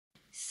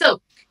So,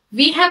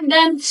 we have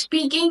done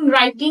speaking,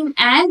 writing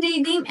and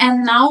reading,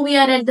 and now we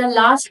are at the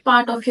last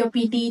part of your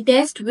PTE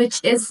test,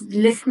 which is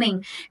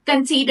listening.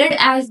 Considered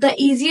as the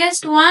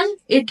easiest one,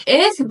 it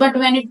is, but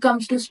when it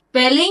comes to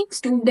spelling,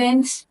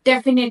 students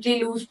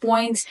definitely lose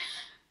points.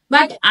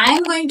 But I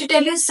am going to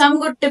tell you some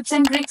good tips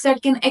and tricks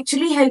that can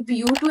actually help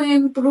you to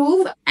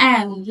improve,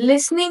 and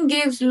listening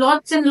gives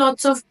lots and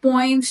lots of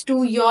points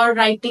to your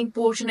writing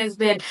portion as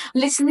well.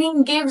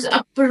 Listening gives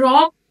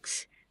approx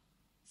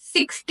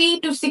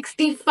 60 to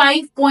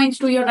 65 points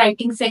to your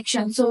writing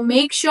section. So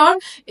make sure,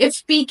 if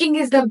speaking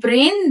is the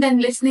brain, then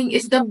listening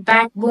is the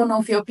backbone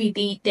of your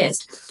PTE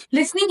test.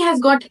 Listening has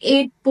got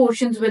 8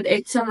 portions with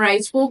it.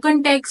 Summarize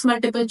spoken text,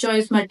 multiple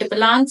choice,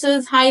 multiple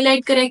answers,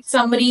 highlight correct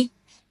summary,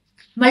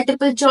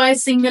 multiple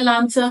choice, single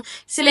answer,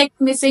 select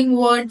missing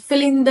word,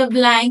 fill in the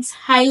blanks,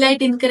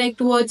 highlight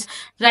incorrect words,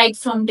 write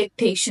from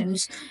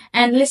dictations.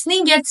 And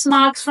listening gets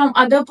marks from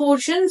other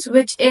portions,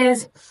 which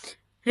is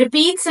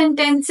repeat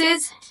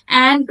sentences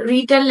and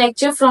retell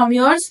lecture from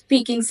your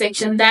speaking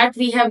section that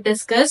we have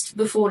discussed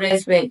before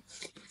as well.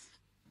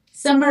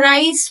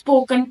 Summarize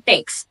spoken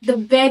text. The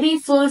very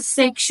first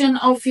section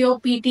of your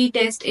PT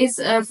test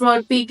is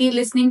for PT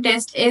listening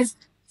test is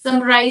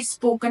summarize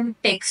spoken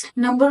text.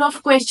 Number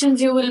of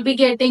questions you will be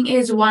getting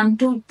is 1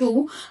 to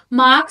 2.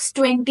 Marks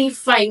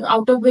 25,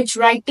 out of which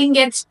writing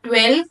gets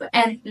 12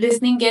 and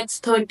listening gets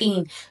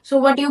 13. So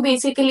what you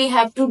basically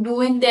have to do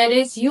in there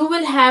is you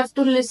will have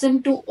to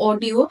listen to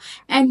audio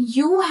and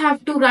you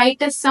have to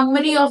write a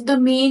summary of the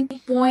main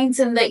points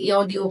in the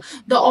audio.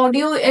 The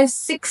audio is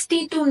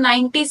 60 to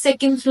 90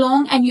 seconds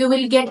long and you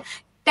will get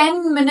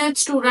 10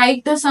 minutes to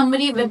write the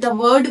summary with the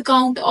word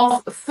count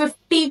of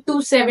 50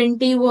 to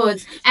 70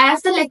 words.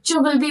 As the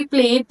lecture will be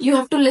played, you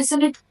have to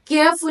listen it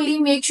carefully,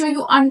 make sure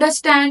you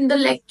understand the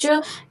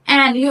lecture,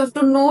 and you have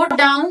to note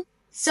down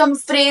some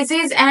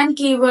phrases and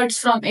keywords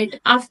from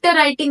it. After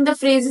writing the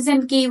phrases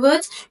and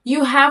keywords,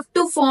 you have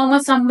to form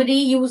a summary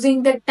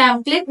using the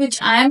template which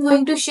I am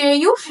going to share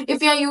you.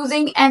 If you are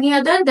using any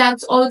other,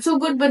 that's also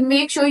good, but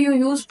make sure you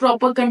use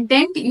proper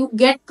content, you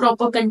get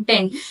proper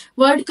content.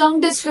 Word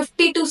count is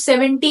 50 to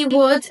 70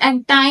 words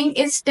and time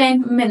is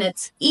 10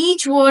 minutes.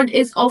 Each word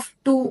is of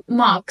 2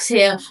 marks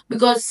here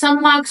because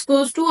some marks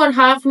goes to, or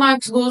half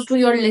marks goes to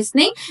your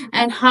listening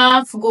and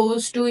half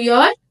goes to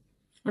your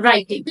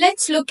writing.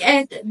 Let's look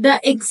at the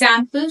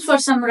examples for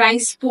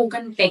summarized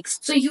spoken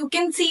text. So you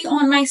can see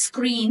on my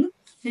screen,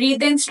 read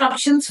the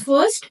instructions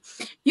first.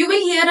 You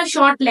will hear a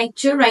short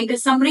lecture, write a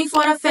summary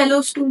for a fellow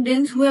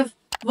student who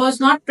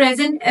was not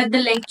present at the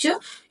lecture.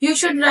 You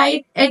should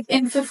write it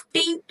in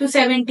 50 to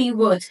 70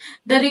 words.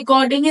 The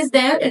recording is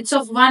there. It's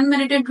of 1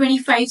 minute and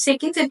 25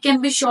 seconds. It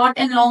can be short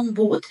and long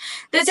both.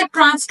 There's a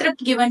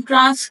transcript given.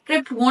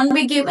 Transcript won't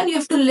be given. You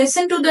have to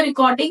listen to the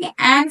recording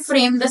and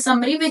frame the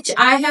summary, which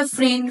I have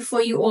framed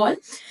for you all.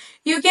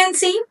 You can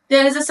see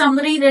there is a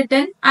summary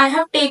written. I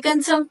have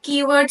taken some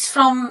keywords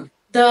from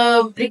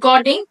the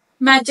recording,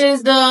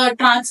 matches the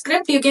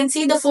transcript. You can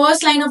see the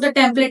first line of the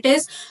template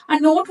is, a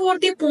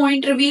noteworthy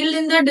point revealed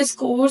in the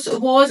discourse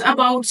was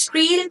about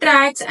steel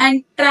tracks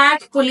and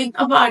track pulling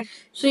apart.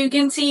 So you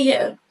can see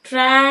here,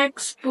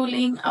 tracks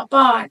pulling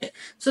apart.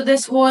 So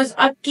this was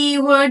a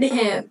keyword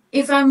here.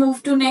 If I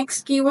move to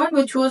next keyword,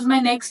 which was my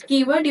next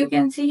keyword, you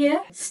can see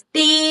here,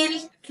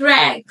 steel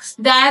tracks.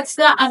 That's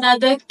the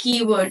another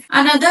keyword.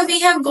 Another we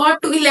have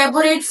got to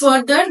elaborate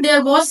further.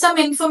 There was some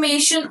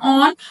information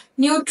on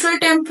neutral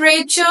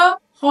temperature,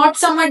 hot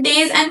summer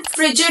days and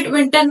frigid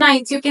winter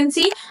nights. You can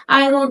see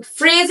I wrote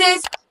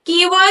phrases,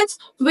 keywords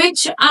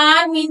which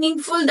are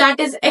meaningful, that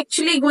is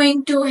actually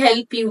going to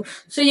help you.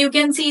 So you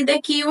can see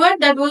the keyword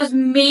that was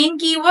main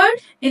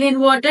keyword in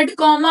inverted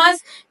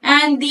commas,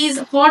 and these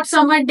hot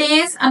summer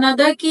days,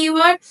 another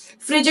keyword,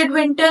 frigid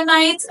winter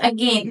nights,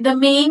 again the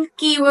main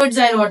keywords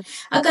I wrote.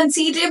 A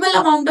considerable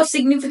amount of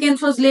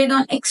significance was laid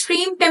on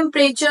extreme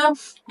temperature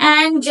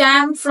and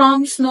jam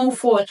from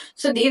snowfall.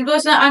 So it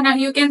was the,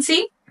 you can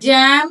see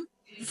jam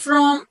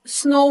from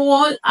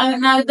snowfall,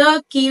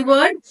 another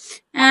keyword,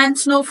 and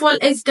snowfall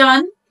is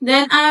done.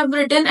 Then I have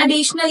written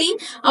additionally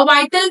a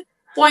vital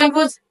point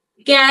was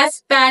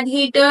gas, pad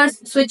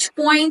heaters, switch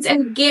points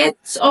and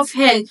gates of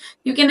hell.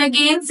 You can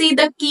again see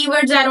the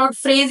keywords I wrote,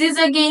 phrases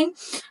again.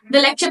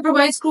 The lecture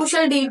provides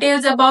crucial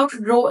details about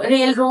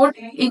railroad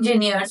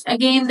engineers.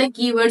 Again the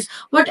keywords.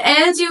 What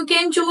else you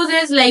can choose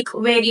is like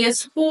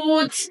various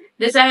foods.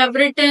 This I have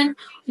written.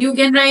 You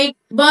can write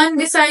burn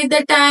beside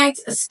the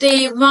tracks,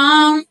 stay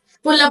warm,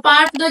 pull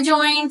apart the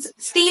joints,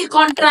 steel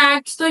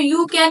contracts. So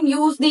you can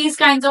use these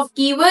kinds of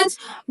keywords.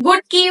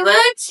 Good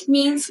keywords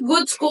means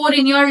good score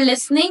in your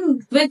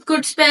listening with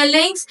good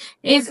spellings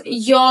is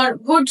your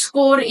good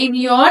score in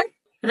your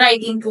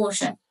writing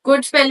portion.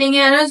 Good spelling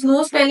errors,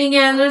 no spelling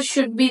errors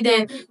should be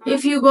there.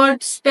 If you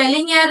got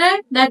spelling error,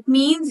 that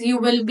means you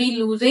will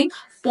be losing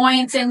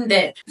points in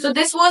there. So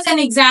this was an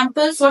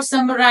example for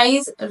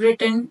summarize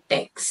written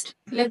text.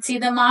 Let's see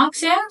the marks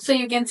here. So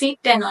you can see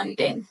 10 on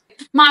 10.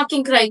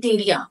 Marking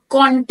criteria,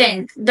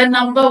 content, the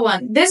number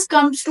one. This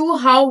comes to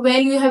how well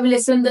you have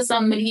listened the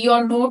summary.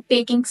 Your note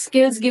taking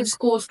skills give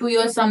scores to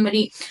your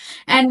summary.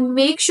 And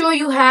make sure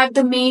you have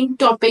the main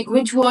topic,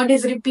 which word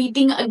is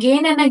repeating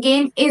again and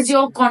again is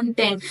your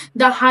content.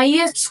 The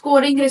highest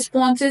scoring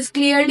responses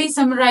clearly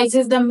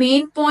summarizes the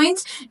main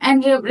points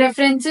and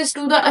references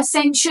to the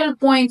essential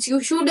points.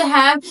 You should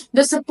have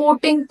the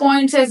supporting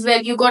points as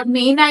well. You got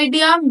main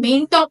idea,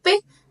 main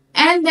topic,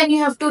 and then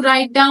you have to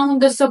write down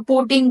the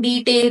supporting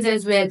details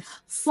as well.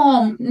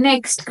 Form,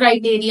 next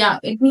criteria.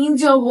 It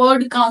means your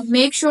word count.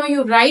 Make sure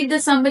you write the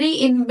summary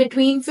in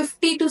between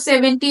 50 to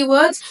 70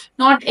 words,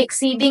 not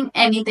exceeding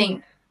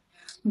anything.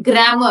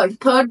 Grammar,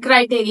 third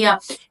criteria.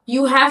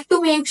 You have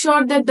to make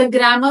sure that the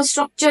grammar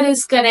structure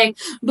is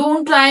correct.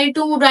 Don't try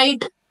to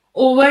write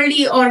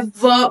overly or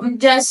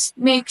just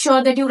make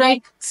sure that you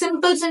write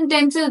simple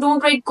sentences.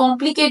 Don't write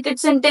complicated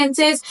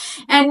sentences,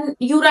 and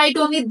you write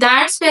only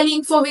that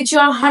spelling for which you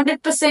are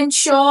 100%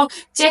 sure.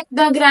 Check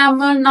the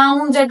grammar,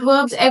 nouns,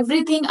 adverbs,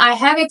 everything. I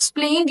have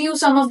explained you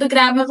some of the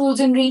grammar rules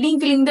in reading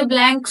filling the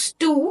blanks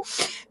too.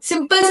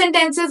 Simple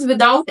sentences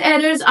without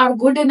errors are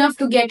good enough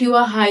to get you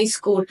a high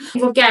score.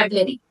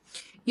 Vocabulary.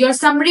 Your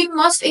summary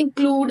must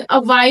include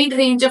a wide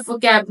range of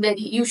vocabulary.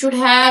 You should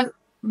have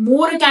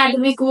more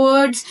academic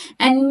words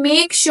and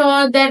make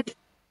sure that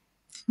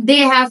they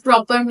have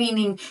proper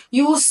meaning.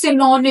 Use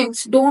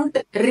synonyms. Don't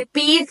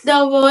repeat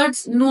the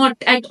words, not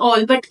at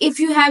all. But if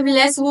you have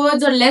less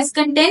words or less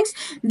contents,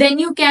 then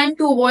you can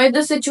to avoid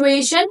the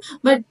situation,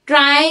 but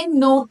try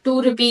not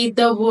to repeat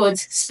the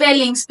words.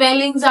 Spelling.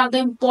 Spellings are the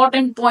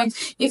important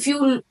points. If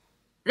you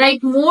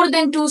write more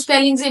than two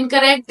spellings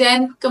incorrect,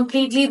 then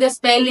completely the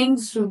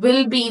spellings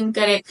will be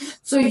incorrect.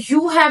 So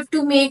you have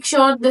to make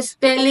sure the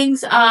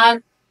spellings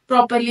are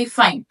properly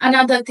fine.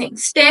 Another thing,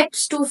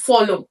 steps to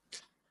follow.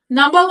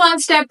 Number one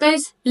step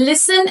is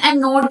listen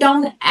and note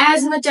down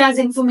as much as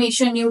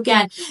information you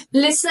can.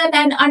 Listen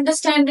and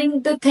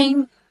understanding the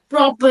thing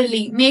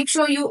properly. Make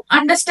sure you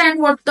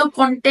understand what the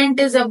content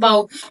is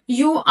about.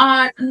 You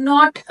are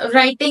not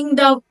writing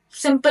the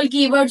simple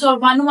keywords or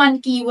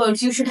one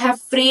keywords. You should have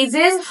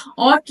phrases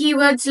or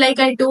keywords like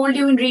I told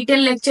you in retail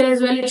lecture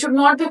as well. It should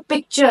not be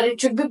picture.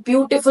 It should be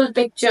beautiful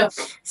picture.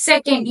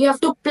 Second, you have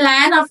to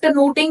plan. After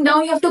noting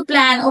down, you have to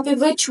plan, okay,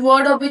 which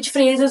word or which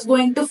phrase is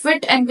going to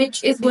fit and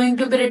which is going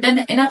to be written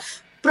in a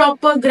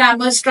proper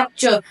grammar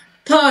structure.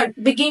 Third,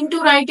 begin to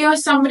write your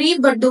summary,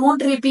 but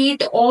don't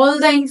repeat all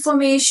the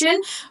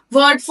information.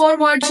 Word for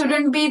word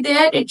shouldn't be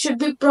there. It should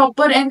be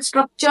proper and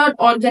structured,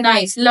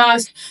 organized.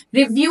 Last,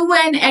 review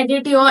and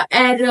edit your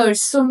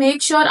errors. So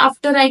make sure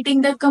after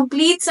writing the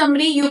complete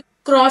summary, you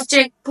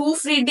cross-check.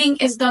 Proofreading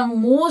is the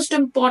most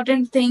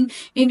important thing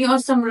in your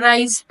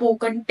summarized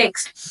spoken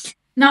text.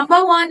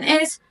 Number one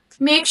is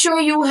make sure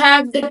you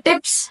have the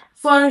tips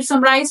for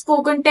summarized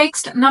spoken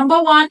text.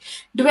 Number one,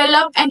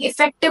 develop an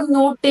effective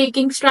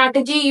note-taking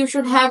strategy. You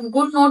should have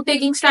good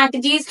note-taking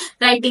strategies.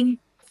 Writing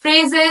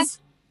phrases,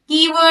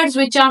 keywords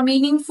which are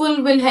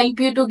meaningful will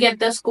help you to get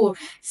the score.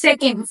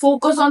 Second,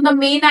 focus on the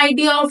main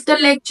idea of the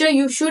lecture.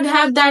 You should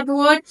have that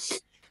word.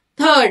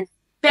 Third,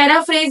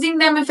 paraphrasing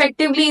them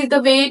effectively is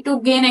the way to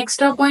gain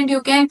extra point.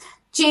 You can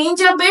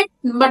change a bit,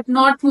 but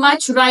not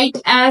much.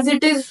 Write as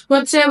it is,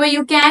 whatsoever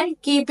you can.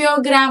 Keep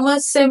your grammar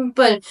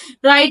simple.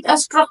 Write a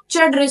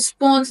structured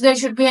response. There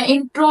should be an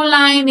intro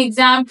line,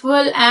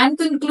 example, and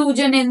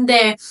conclusion in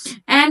there.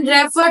 And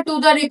refer to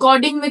the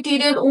recording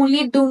material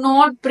only. Do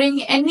not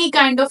bring any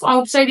kind of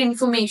outside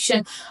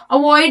information.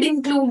 Avoid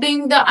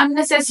including the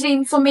unnecessary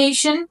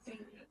information.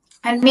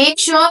 And make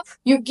sure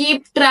you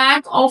keep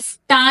track of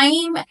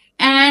time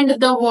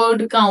and the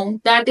word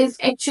count. That is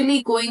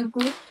actually going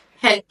to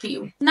help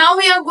you. Now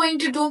we are going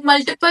to do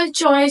multiple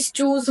choice,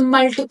 choose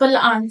multiple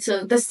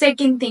answers. The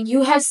second thing,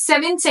 you have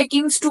 7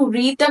 seconds to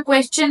read the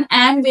question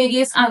and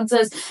various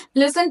answers.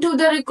 Listen to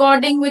the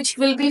recording which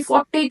will be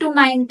 40 to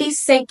 90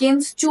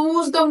 seconds.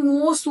 Choose the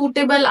most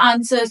suitable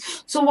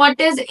answers. So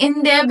what is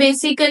in there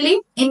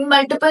basically? In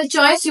multiple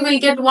choice, you will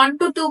get 1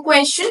 to 2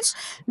 questions.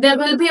 There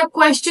will be a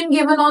question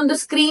given on the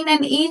screen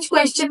and each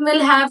question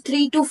will have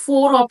 3 to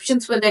 4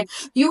 options with it.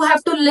 You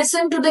have to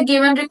listen to the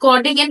given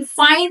recording and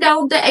find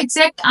out the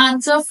exact answer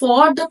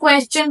for the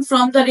question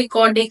from the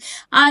recording.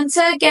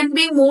 Answer can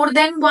be more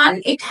than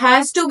one. It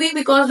has to be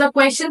because the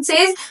question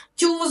says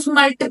choose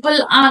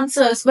multiple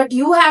answers, but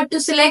you have to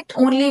select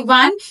only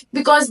one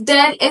because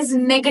there is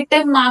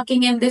negative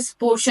marking in this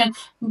portion.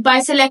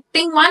 By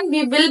selecting one,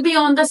 we will be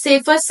on the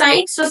safer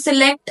side, so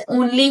select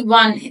only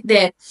one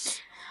there.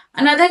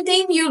 Another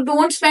thing, you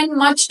don't spend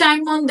much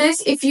time on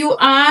this. If you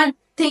are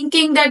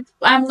thinking that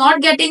I'm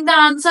not getting the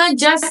answer,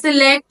 just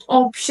select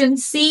option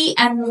C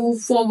and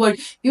move forward.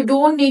 You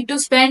don't need to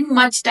spend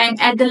much time.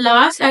 At the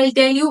last, I'll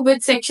tell you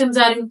which sections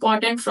are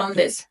important from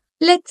this.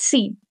 Let's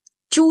see.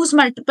 Choose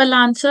multiple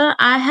answer.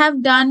 I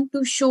have done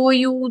to show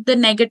you the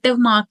negative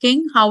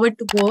marking, how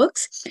it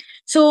works.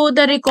 So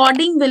the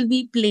recording will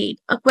be played.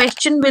 A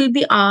question will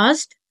be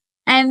asked.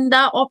 and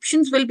the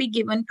options will be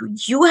given to you.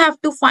 You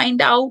have to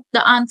find out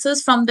the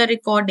answers from the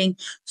recording.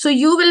 So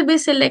you will be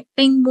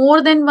selecting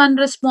more than one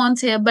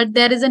response here, but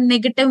there is a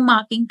negative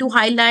marking to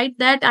highlight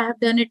that I have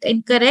done it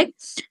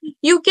incorrect.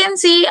 You can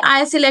see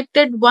I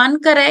selected one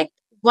correct,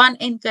 one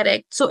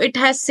incorrect. So it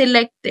has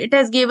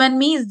given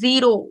me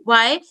 0.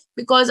 Why?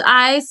 Because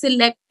I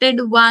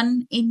selected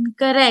one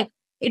incorrect.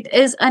 It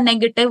is a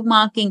negative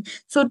marking.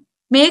 So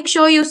make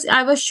sure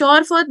I was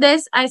sure for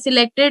this, I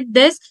selected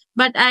this,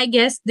 but I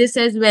guess this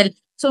as well.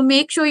 So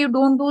make sure you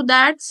don't do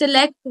that.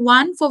 Select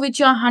one for which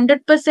you're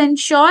 100%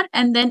 sure,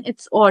 and then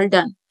it's all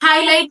done.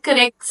 Highlight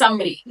correct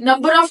summary.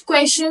 Number of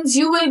questions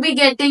you will be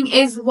getting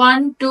is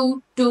 1,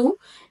 2, 2,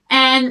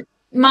 and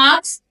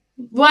marks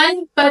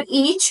 1 per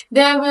each.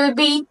 There will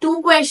be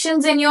 2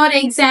 questions in your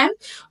exam.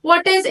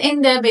 What is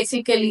in there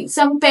basically?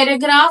 Some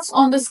paragraphs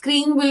on the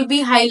screen will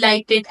be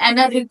highlighted and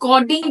a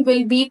recording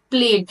will be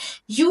played.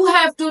 You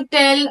have to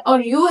tell, or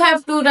you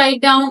have to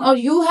write down, or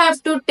you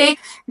have to take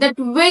that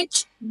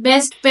which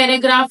best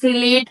paragraph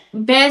relate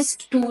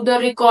best to the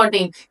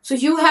recording. So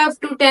you have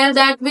to tell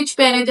that which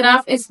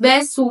paragraph is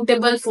best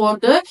suitable for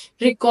the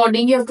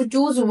recording. You have to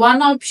choose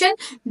one option.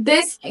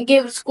 This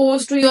gives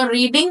scores to your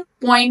reading,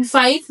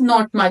 0.5,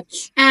 not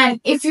much.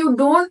 And if you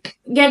don't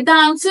get the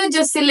answer,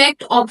 just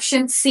select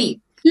option C.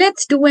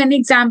 Let's do an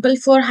example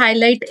for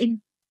highlight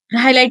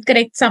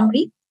correct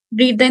summary.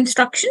 Read the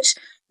instructions.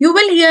 You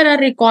will hear a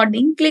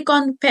recording. Click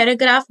on the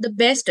paragraph the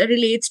best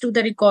relates to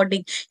the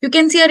recording. You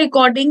can see a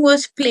recording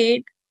was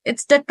played.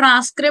 It's the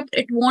transcript.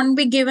 It won't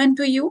be given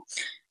to you.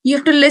 You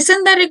have to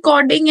listen the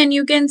recording, and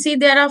you can see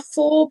there are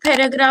 4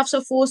 paragraphs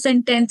or 4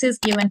 sentences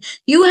given.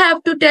 You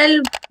have to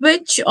tell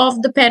which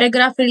of the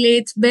paragraph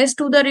relates best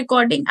to the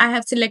recording. I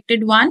have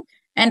selected one,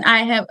 and I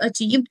have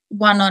achieved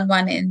 1 on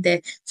 1 in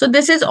there. So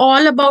this is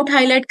all about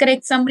highlight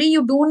correct summary.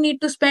 You don't need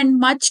to spend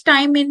much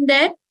time in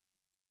there.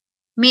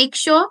 Make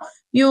sure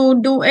you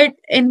do it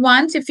in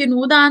once. If you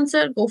know the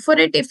answer, go for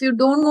it. If you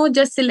don't know,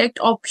 just select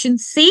option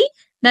C.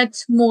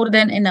 That's more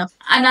than enough.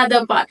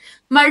 Another part,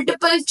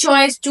 multiple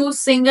choice, choose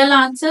single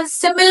answer.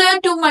 Similar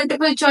to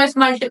multiple choice,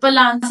 multiple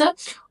answer.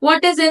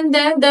 What is in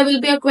there? There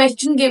will be a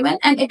question given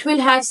and it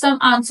will have some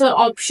answer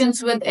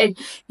options with it.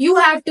 You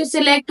have to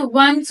select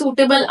one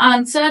suitable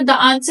answer.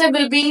 The answer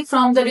will be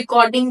from the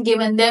recording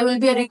given. There will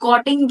be a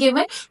recording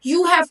given.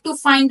 You have to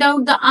find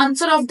out the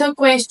answer of the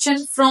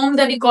question from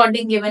the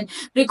recording given.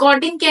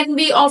 Recording can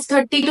be of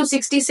 30 to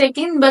 60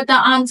 seconds, but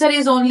the answer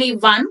is only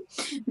 1.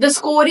 The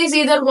score is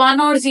either 1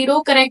 or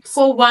 0, correct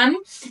for 1.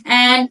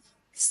 And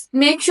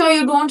make sure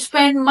you don't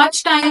spend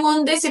much time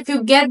on this. If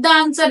you get the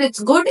answer,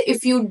 it's good.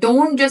 If you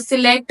don't, just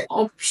select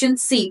option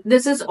C.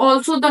 This is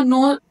also the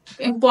no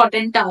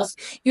important task.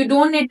 You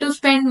don't need to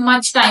spend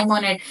much time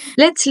on it.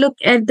 Let's look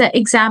at the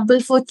example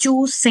for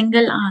choose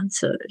single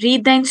answer.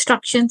 Read the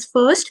instructions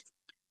first.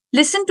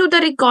 Listen to the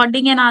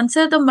recording and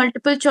answer the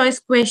multiple choice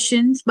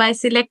questions by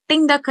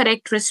selecting the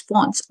correct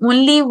response.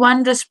 Only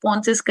one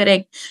response is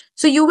correct.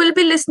 So you will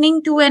be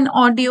listening to an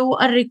audio,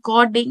 a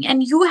recording,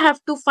 and you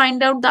have to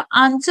find out the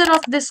answer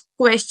of this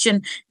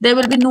question. There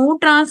will be no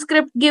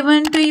transcript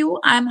given to you.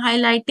 I'm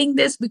highlighting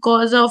this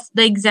because of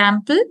the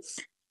example.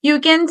 You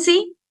can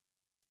see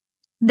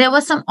there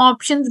were some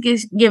options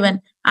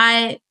given.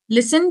 I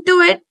listened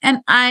to it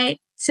and I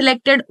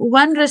selected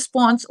one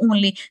response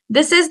only.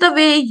 This is the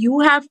way you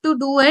have to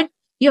do it.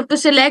 You have to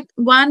select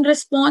one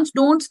response.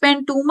 Don't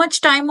spend too much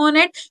time on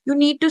it. You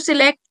need to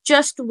select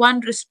just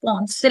one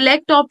response.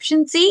 Select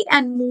option C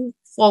and move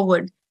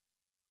forward,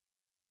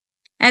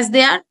 as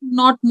they are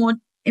not more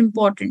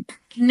important.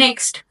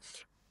 Next,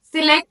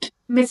 select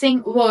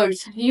missing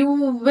words. You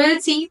will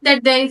see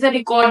that there is a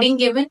recording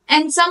given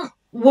and some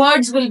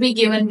words will be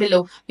given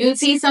below. You'll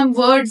see some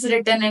words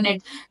written in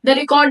it. The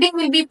recording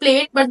will be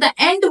played, but the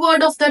end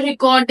word of the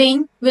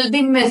recording will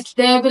be missed.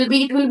 It will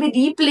be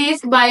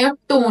replaced by a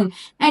tone.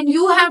 And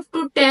you have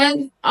to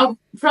tell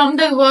from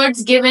the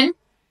words given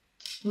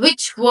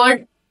which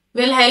word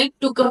will help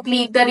to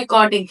complete the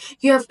recording.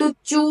 You have to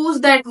choose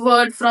that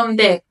word from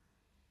there.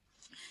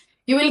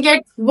 You will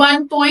get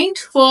 1 point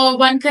for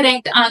one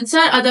correct answer,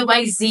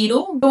 otherwise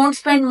 0. Don't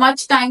spend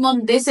much time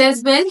on this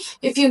as well.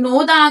 If you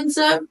know the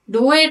answer,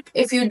 do it.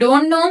 If you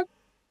don't know,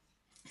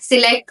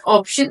 select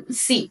option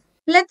C.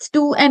 Let's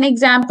do an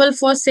example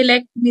for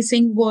select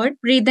missing word.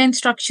 Read the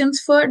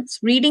instructions first.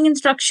 Reading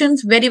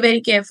instructions very,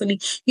 very carefully.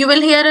 You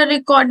will hear a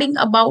recording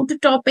about a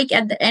topic.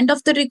 At the end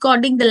of the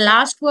recording, the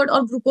last word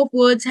or group of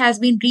words has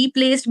been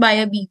replaced by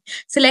a beep.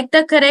 Select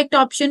the correct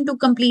option to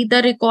complete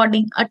the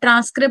recording. A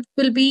transcript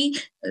will be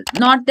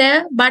not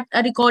there, but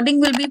a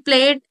recording will be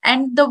played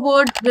and the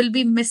word will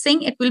be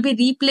missing. It will be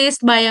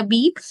replaced by a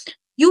beep.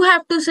 You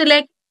have to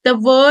select the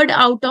word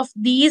out of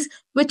these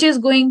which is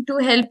going to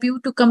help you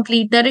to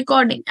complete the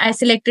recording. I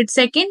selected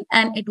second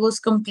and it was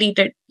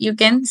completed. You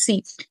can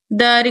see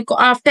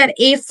after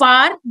a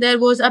far there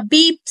was a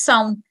beep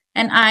sound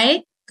and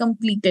I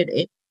completed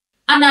it.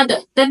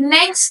 The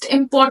next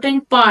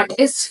important part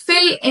is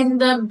fill in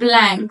the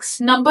blanks.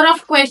 Number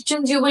of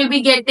questions you will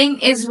be getting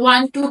is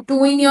 1 to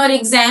 2 in your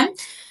exam,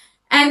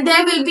 and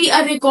there will be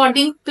a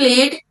recording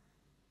played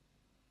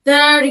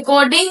The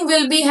recording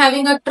will be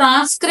having a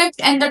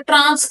transcript and the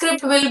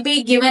transcript will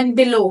be given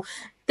below.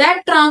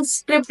 That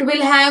transcript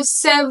will have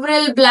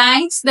several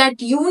blanks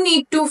that you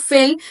need to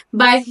fill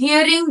by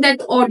hearing that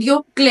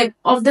audio clip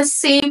of the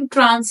same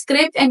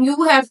transcript, and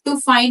you have to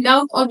find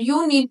out or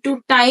you need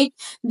to type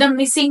the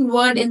missing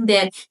word in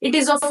there. It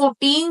is of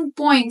 14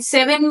 points.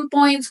 7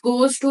 points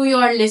goes to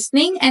your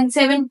listening and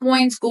 7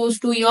 points goes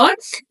to your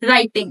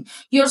writing.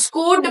 Your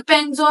score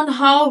depends on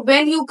how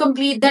well you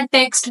complete the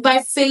text by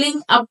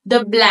filling up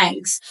the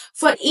blanks.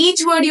 For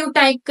each word you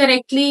type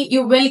correctly,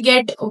 you will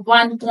get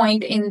 1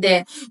 point in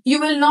there. You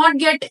will not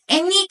get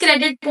any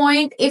credit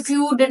point if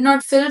you did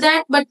not fill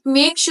that, but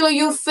make sure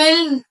you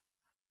fill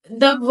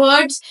the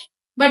words,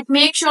 but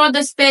make sure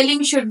the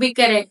spelling should be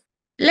correct.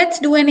 Let's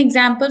do an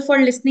example for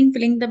listening,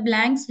 filling the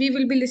blanks. We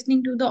will be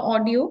listening to the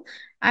audio.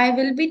 I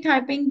will be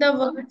typing the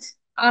words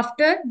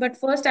after, but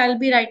first I'll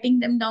be writing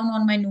them down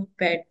on my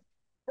notepad.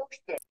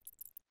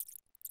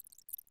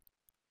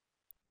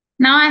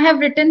 Now I have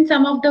written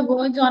some of the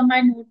words on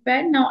my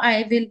notepad. Now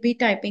I will be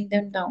typing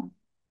them down.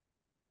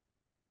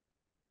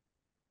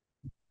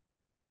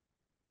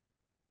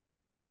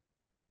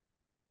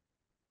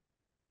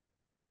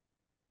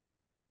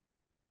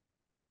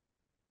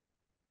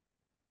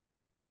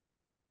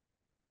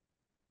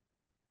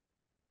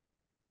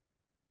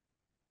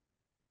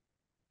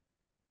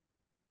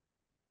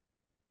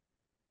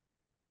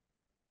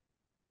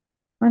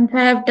 Once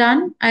I have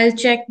done, I'll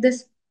check the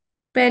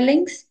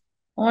spellings.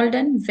 All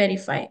done,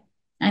 verify.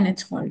 And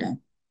it's all done.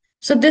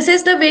 So this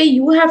is the way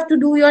you have to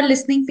do your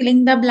listening,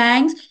 filling the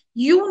blanks.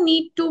 You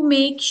need to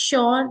make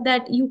sure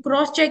that you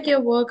cross-check your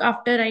work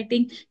after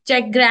writing.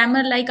 Check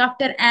grammar, like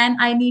after an,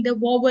 I need a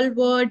vowel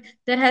word.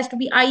 There has to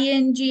be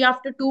ing.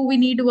 After two, we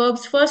need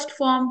verbs first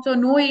form. So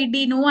no ed,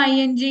 no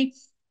ing.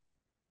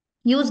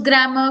 Use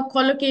grammar,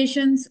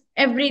 collocations,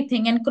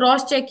 everything, and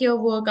cross-check your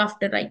work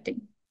after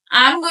writing.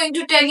 I'm going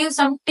to tell you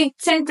some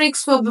tips and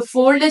tricks for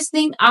before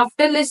listening,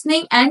 after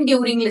listening, and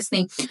during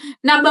listening.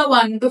 Number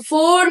one,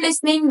 before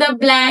listening the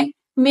blank,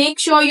 make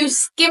sure you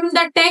skim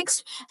the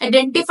text,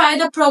 identify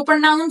the proper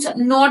nouns,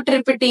 not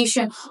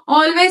repetition.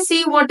 Always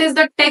see what is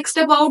the text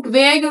about,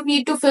 where you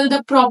need to fill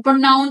the proper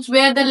nouns,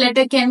 where the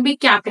letter can be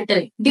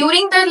capital.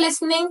 During the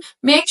listening,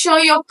 make sure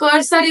your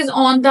cursor is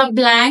on the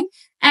blank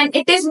and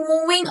it is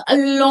moving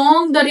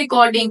along the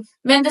recording.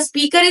 When the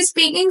speaker is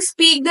speaking,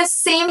 speak the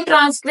same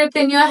transcript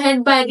in your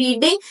head by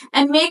reading,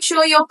 and make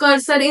sure your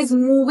cursor is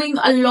moving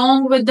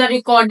along with the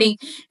recording.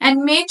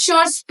 And make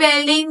sure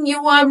spelling,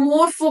 you are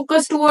more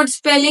focused towards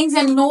spellings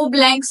and no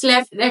blanks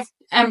left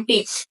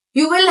empty.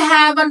 You will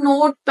have a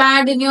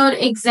notepad in your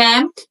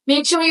exam.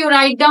 Make sure you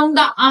write down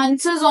the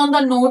answers on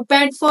the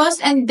notepad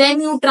first and then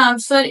you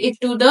transfer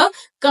it to the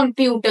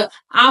computer.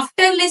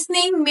 After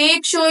listening,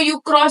 make sure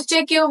you cross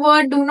check your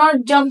word. Do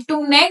not jump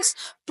to next.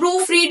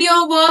 Proofread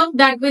your work.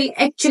 That will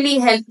actually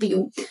help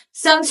you.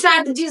 Some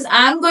strategies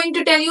I'm going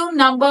to tell you.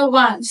 Number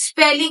one,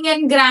 spelling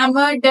and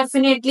grammar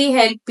definitely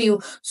help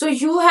you. So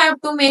you have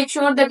to make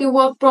sure that you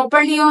work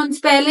properly on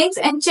spellings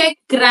and check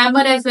grammar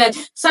as well.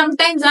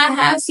 Sometimes I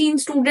have seen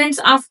students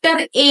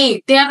after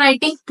A, they are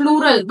writing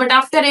plural, but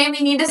after A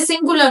we need a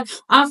singular.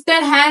 After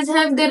has,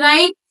 have, they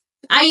write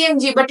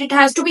ing, but it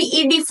has to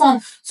be ed form.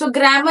 So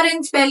grammar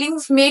and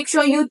spellings, make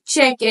sure you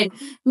check it.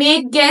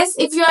 Make guess.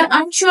 If you are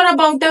unsure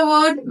about a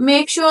word,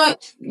 make sure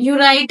you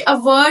write a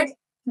word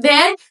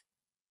there.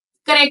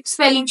 Correct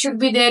spelling should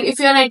be there. If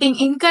you are writing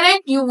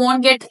incorrect, you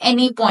won't get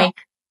any point.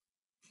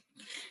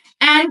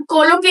 And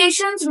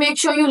collocations, make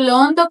sure you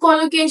learn the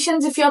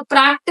collocations. If you're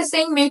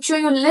practicing, make sure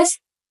you list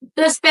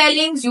the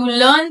spellings, you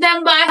learn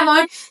them by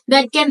heart.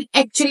 That can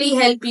actually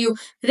help you.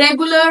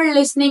 Regular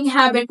listening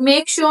habit,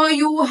 make sure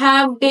you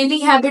have daily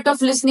habit of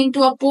listening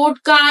to a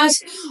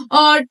podcast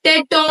or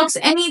TED Talks,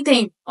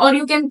 anything. Or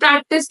you can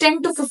practice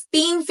 10 to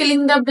 15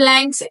 filling the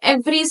blanks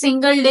every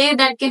single day.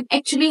 That can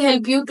actually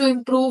help you to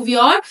improve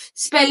your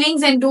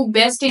spellings and do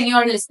best in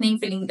your listening,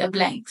 filling the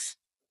blanks.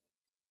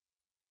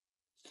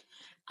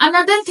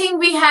 Another thing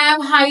we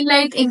have,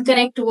 highlight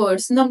incorrect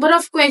words. Number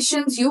of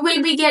questions you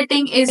will be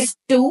getting is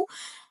 2.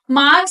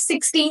 Mark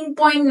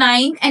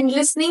 16.9 and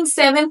listening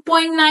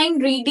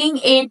 7.9, reading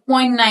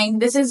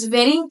 8.9. This is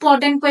very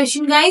important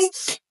question,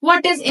 guys.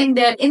 What is in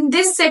there? In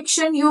this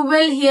section, you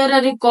will hear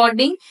a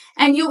recording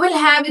and you will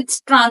have its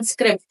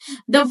transcript.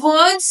 The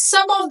words,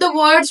 some of the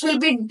words will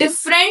be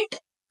different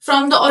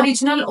from the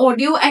original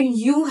audio and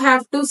you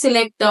have to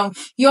select them.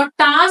 Your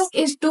task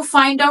is to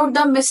find out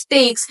the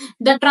mistakes.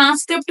 The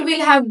transcript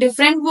will have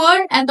different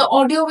word and the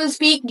audio will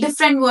speak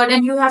different word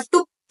and you have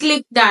to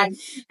click that.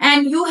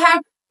 And you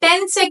have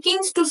 10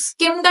 seconds to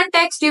skim the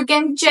text. You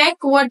can check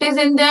what is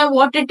in there,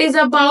 what it is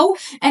about,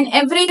 and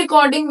every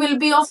recording will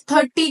be of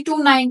 30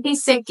 to 90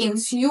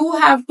 seconds. You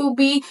have to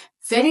be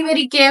very,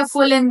 very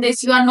careful in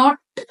this. You are not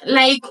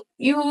like,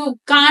 you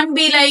can't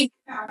be like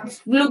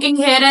looking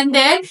here and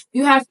there.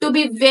 You have to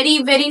be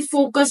very, very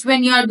focused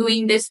when you are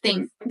doing this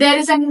thing. There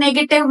is a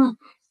negative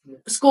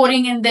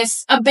scoring in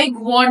this. A big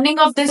warning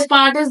of this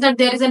part is that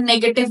there is a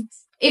negative.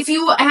 If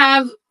you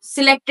have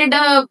selected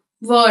a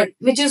word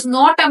which is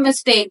not a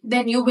mistake,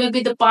 then you will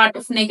be the part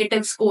of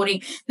negative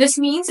scoring. This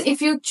means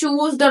if you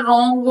choose the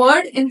wrong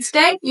word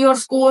instead, your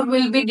score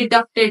will be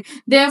deducted.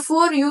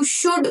 Therefore, you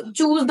should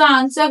choose the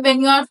answer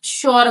when you are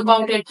sure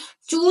about it.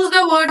 Choose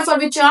the word for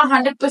which you are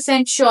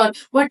 100% sure.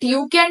 What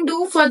you can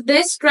do for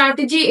this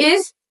strategy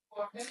is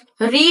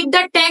read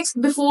the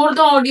text before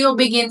the audio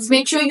begins.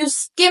 Make sure you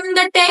skim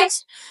the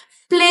text.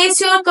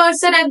 Place your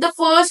cursor at the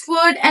first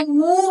word and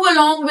move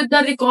along with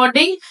the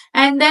recording,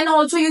 and then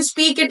also you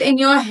speak it in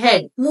your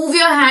head. Move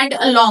your hand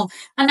along.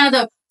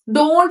 Another,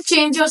 don't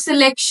change your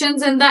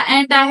selections in the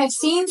end. I have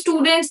seen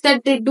students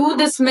that they do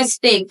this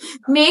mistake.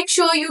 Make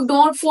sure you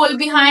don't fall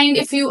behind.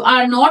 If you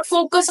are not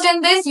focused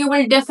in this, you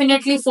will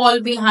definitely fall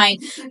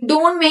behind.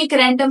 Don't make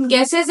random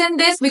guesses in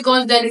this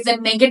because there is a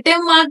negative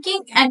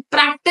marking, and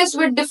practice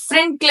with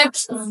different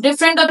clips,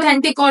 different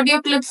authentic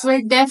audio clips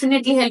will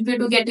definitely help you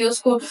to get your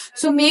score.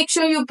 So make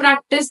sure you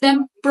practice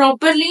them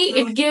properly.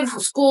 It gives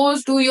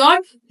scores to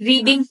your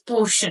reading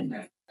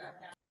portion.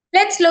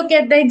 Let's look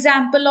at the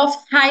example of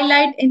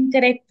highlight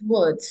incorrect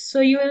words. So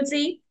you will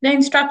see the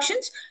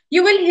instructions.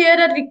 You will hear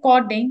a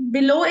recording.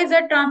 Below is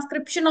a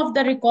transcription of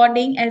the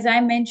recording. As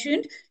I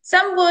mentioned,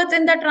 some words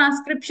in the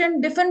transcription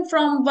different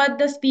from what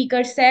the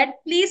speaker said.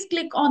 Please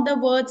click on the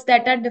words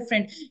that are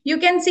different. You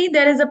can see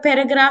there is a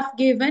paragraph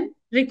given.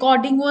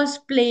 Recording was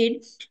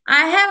played.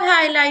 I have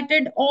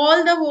highlighted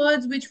all the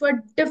words which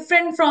were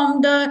different from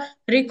the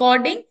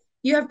recording.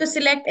 You have to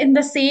select in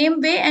the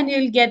same way and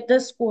you'll get the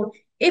score.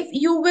 If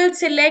you will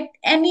select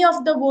any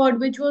of the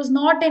word which was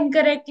not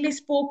incorrectly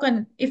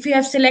spoken, if you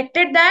have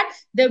selected that,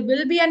 there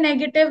will be a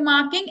negative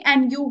marking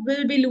and you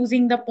will be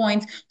losing the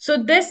points. So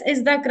this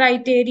is the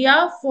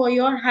criteria for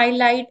your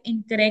highlight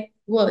incorrect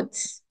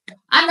words.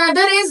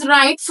 Another is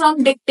write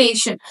from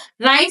dictation.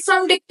 Write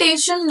from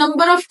dictation,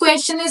 number of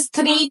question is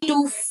 3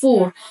 to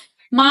 4.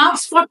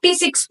 Marks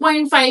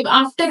 46.5.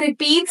 After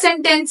repeat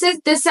sentences,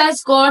 this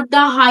has got the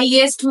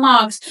highest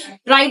marks.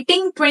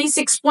 Writing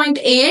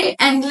 26.8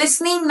 and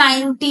listening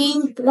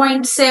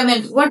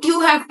 19.7. What you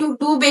have to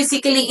do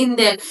basically in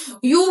there,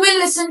 you will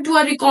listen to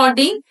a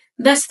recording.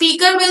 The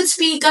speaker will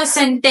speak a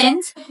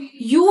sentence.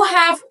 You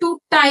have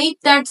to type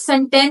that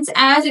sentence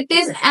as it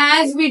is,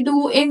 as we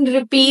do in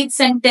repeat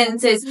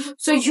sentences.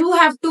 So you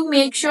have to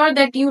make sure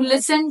that you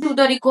listen to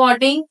the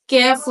recording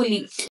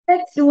carefully.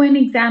 Let's do an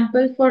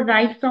example for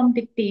write from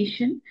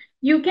dictation.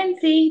 You can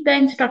see the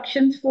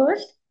instructions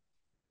first.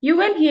 You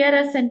will hear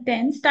a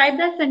sentence. Type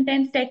the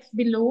sentence text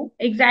below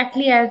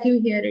exactly as you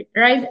hear it.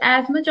 Write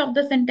as much of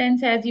the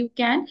sentence as you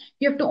can.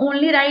 You have to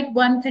only write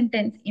one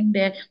sentence in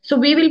there. So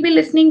we will be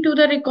listening to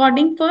the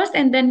recording first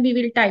and then we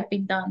will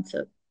typing the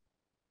answer.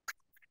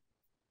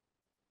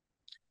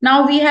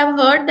 Now we have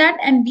heard that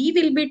and we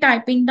will be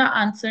typing the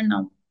answer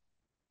now.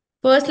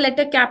 First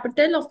letter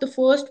capital of the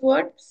first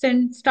word,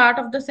 start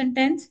of the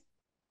sentence.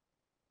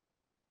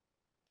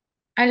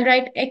 I'll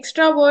write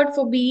extra word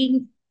for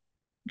being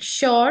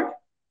sure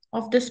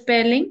of the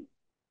spelling.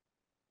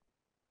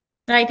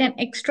 Write an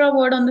extra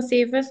word on the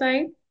safer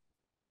side.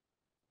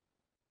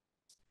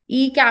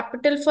 E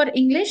capital for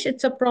English,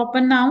 it's a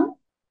proper noun.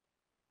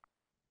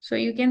 So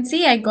you can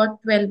see I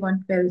got 12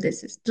 on 12.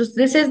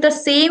 This is the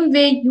same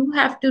way you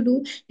have to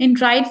do in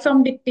write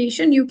from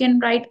dictation. You can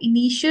write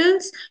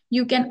initials,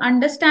 you can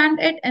understand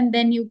it, and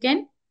then you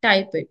can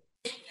type it.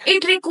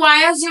 It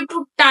requires you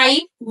to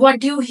type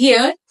what you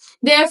hear.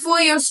 Therefore,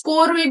 your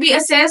score will be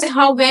assessed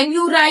how well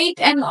you write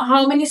and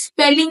how many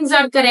spellings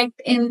are correct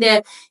in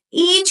there.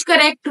 Each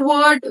correct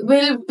word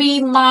will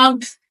be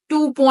marked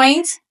 2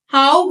 points.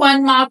 How?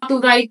 1 mark to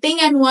writing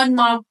and 1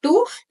 mark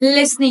to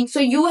listening.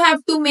 So you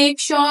have to make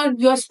sure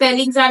your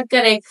spellings are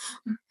correct.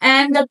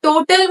 And the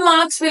total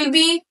marks will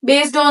be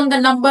based on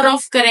the number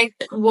of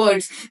correct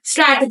words.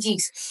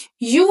 Strategies.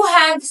 You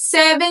have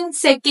 7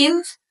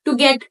 seconds to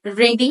get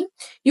ready.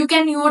 You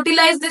can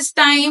utilize this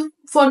time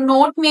for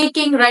note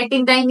making,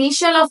 writing the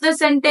initial of the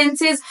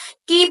sentences.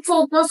 Keep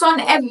focus on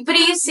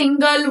every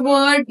single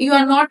word. You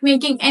are not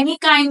making any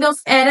kind of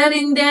error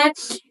in there.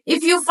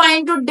 If you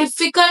find it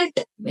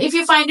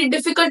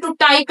difficult to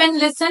type and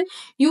listen,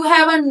 you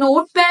have a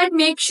notepad.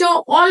 Make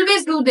sure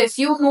always do this.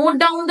 You note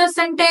down the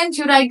sentence,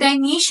 you write the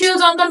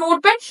initials on the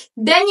notepad,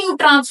 then you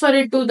transfer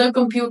it to the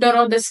computer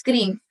or the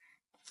screen.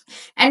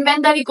 And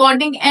when the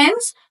recording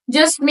ends,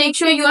 just make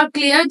sure you are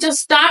clear. Just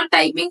start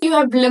typing. You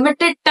have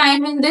limited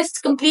time in this.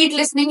 Complete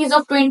listening is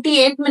of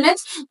 28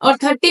 minutes or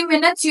 30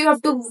 minutes. You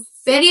have to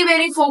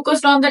very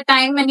focused on the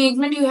time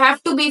management. You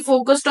have to be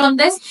focused on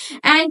this.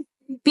 And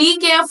be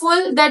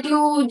careful that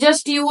you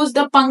just use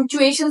the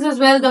punctuations as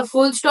well, the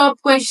full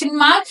stop, question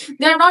mark.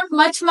 They are not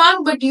much mark,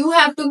 but you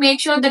have to make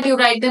sure that you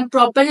write them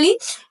properly.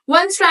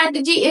 One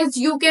strategy is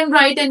you can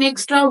write an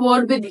extra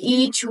word with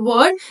each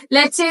word.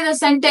 Let's say the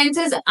sentence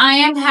is I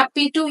am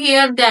happy to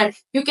hear that.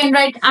 You can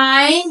write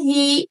I,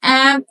 he,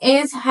 am,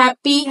 is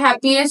happy,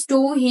 happiest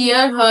to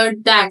hear,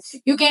 heard that.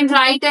 You can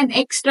write an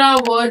extra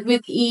word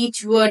with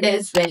each word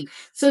as well.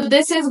 So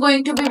this is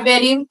going to be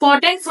very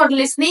important for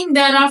listening.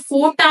 There are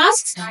 4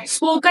 tasks: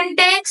 spoken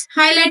text,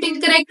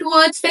 highlighting correct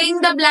words,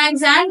 filling the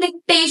blanks, and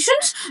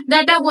dictations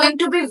that are going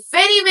to be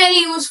very, very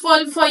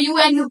useful for you,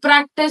 and you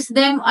practice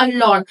them a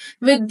lot.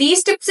 With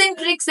these tips and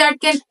tricks that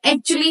can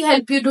actually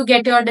help you to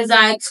get your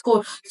desired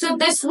score. So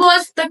this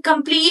was the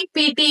complete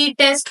PTE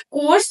test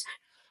course.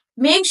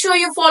 Make sure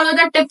you follow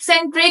the tips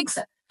and tricks,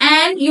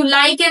 and you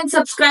like and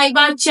subscribe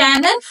our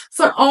channel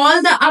for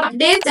all the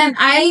updates, and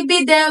I'll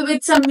be there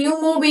with some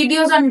more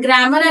videos on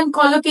grammar and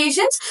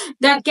collocations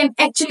that can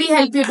actually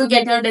help you to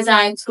get your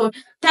desired score.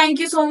 Thank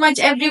you so much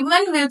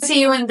everyone. We'll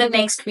see you in the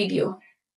next video.